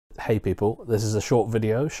Hey people, this is a short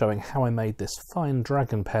video showing how I made this fine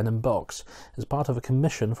dragon pen and box as part of a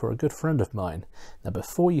commission for a good friend of mine. Now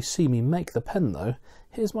before you see me make the pen though,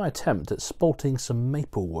 here's my attempt at spalting some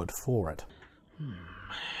maple wood for it.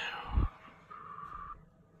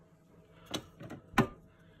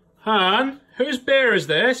 Han, whose beer is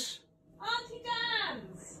this? Auntie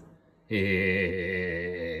Dan's!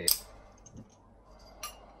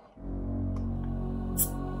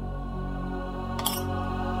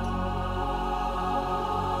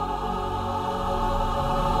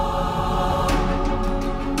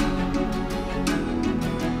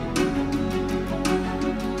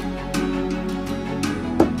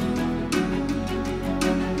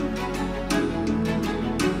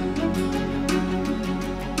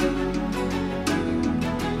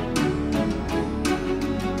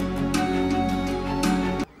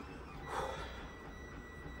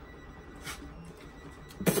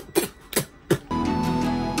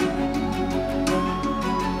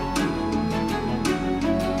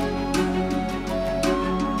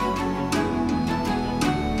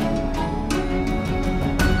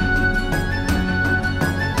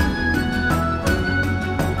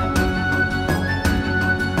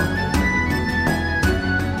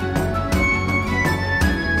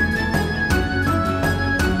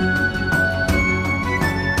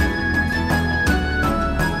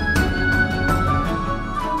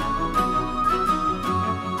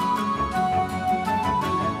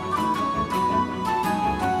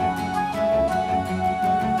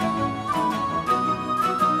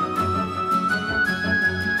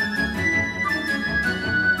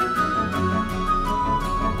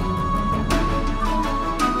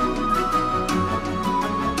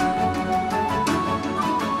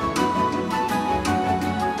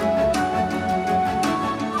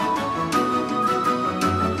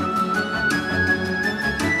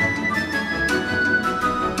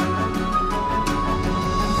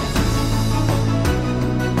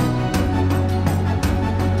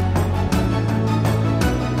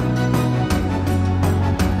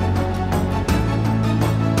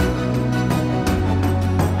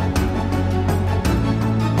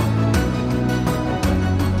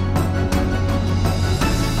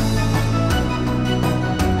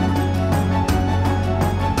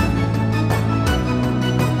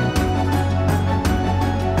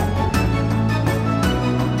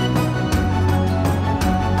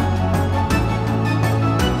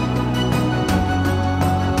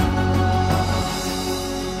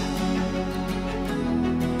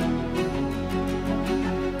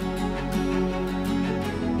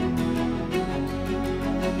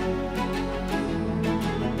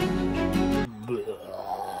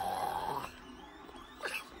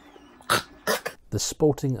 The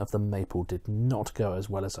spalting of the maple did not go as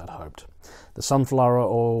well as I'd hoped. The sunflower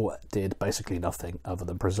oil did basically nothing other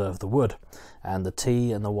than preserve the wood, and the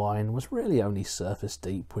tea and the wine was really only surface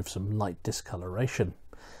deep with some light discoloration.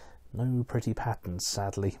 No pretty patterns,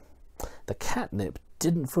 sadly. The catnip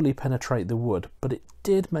didn't fully penetrate the wood, but it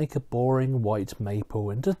did make a boring white maple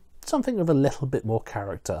into something with a little bit more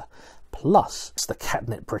character. Plus, the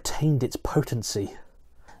catnip retained its potency.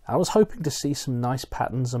 I was hoping to see some nice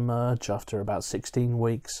patterns emerge after about 16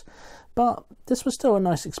 weeks, but this was still a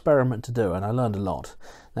nice experiment to do and I learned a lot.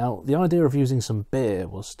 Now, the idea of using some beer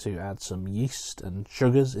was to add some yeast and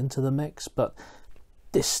sugars into the mix, but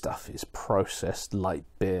this stuff is processed light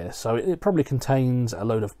beer, so it probably contains a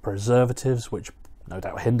load of preservatives, which no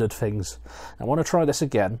doubt hindered things. I want to try this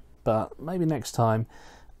again, but maybe next time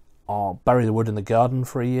I'll bury the wood in the garden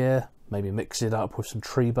for a year, maybe mix it up with some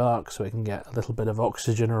tree bark so it can get a little bit of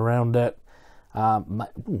oxygen around it.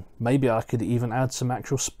 Maybe I could even add some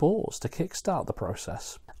actual spores to kickstart the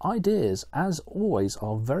process. Ideas, as always,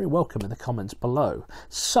 are very welcome in the comments below.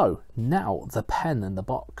 So, now the pen and the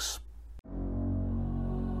box.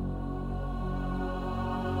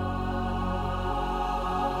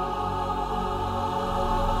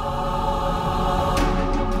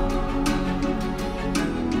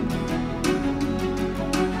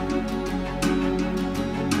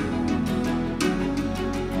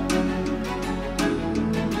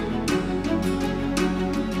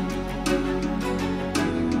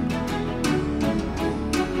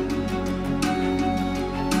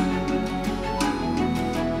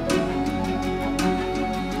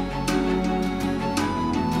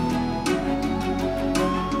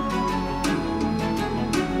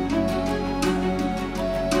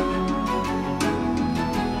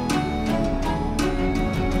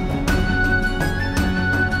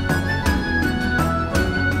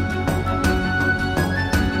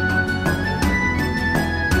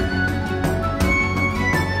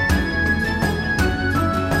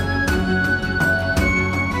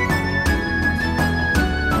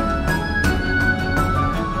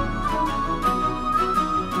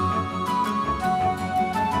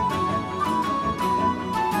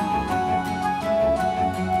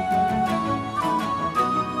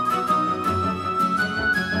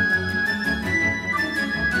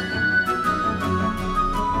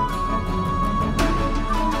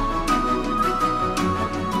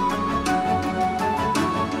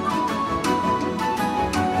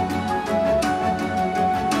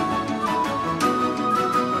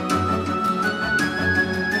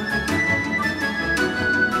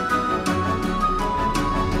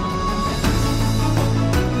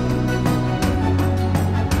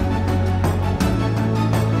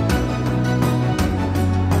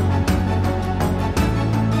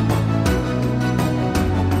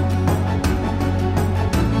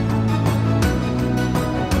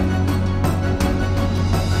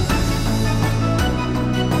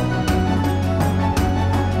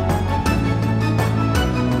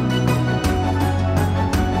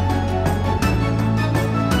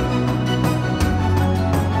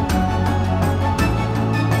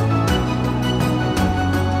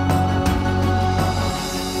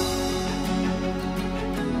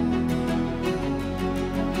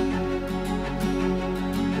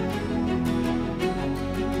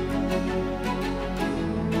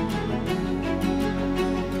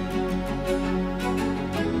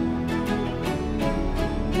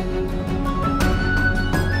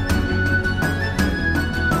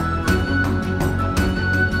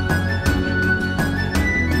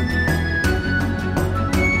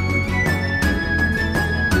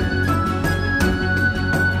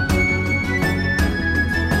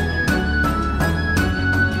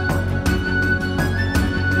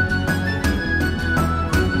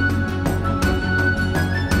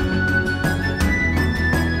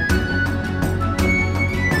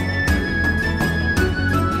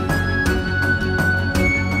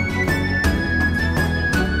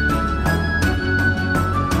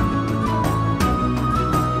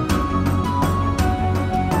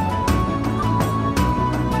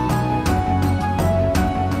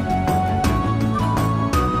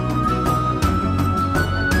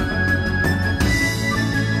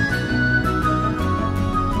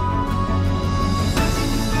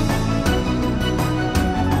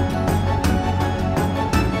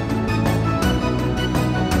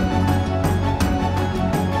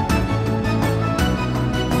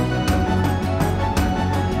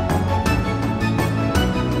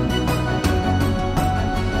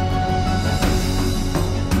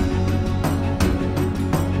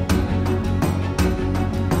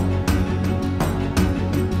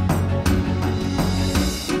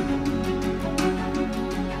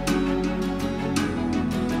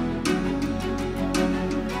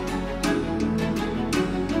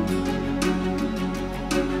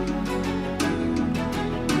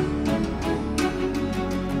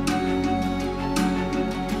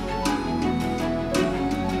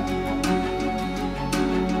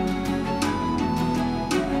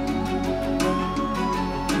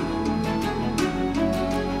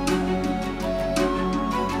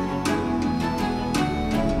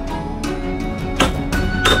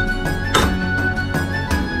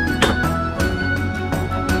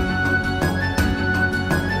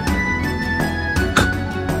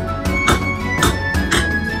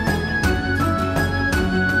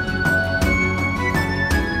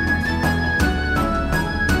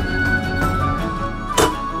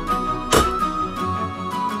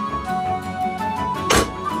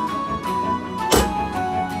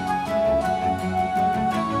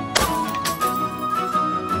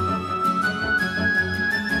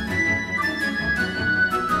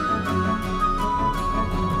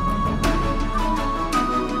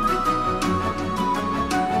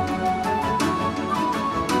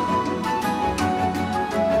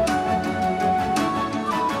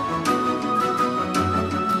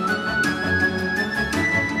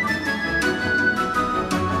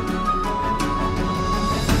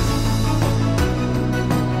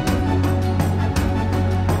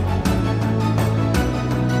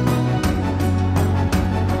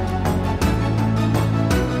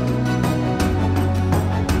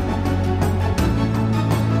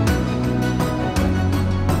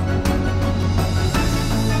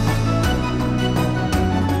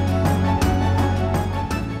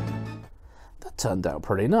 turned out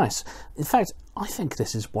pretty nice. In fact, I think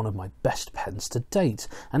this is one of my best pens to date,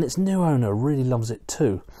 and its new owner really loves it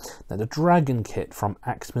too. Now, the Dragon kit from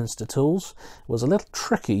Axminster Tools was a little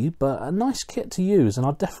tricky, but a nice kit to use, and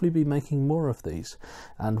I'll definitely be making more of these.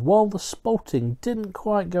 And while the spalting didn't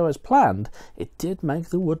quite go as planned, it did make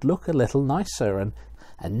the wood look a little nicer, and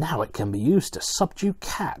now it can be used to subdue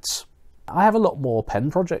cats. I have a lot more pen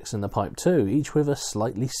projects in the pipe too, each with a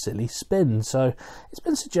slightly silly spin, so it's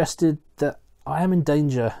been suggested that I am in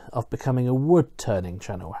danger of becoming a wood turning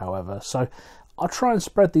channel, however, so I'll try and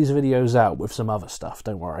spread these videos out with some other stuff,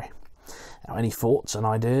 don't worry. Now, any thoughts and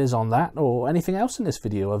ideas on that or anything else in this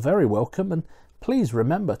video are very welcome, and please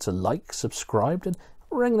remember to like, subscribe and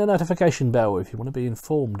ring the notification bell if you want to be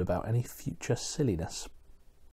informed about any future silliness.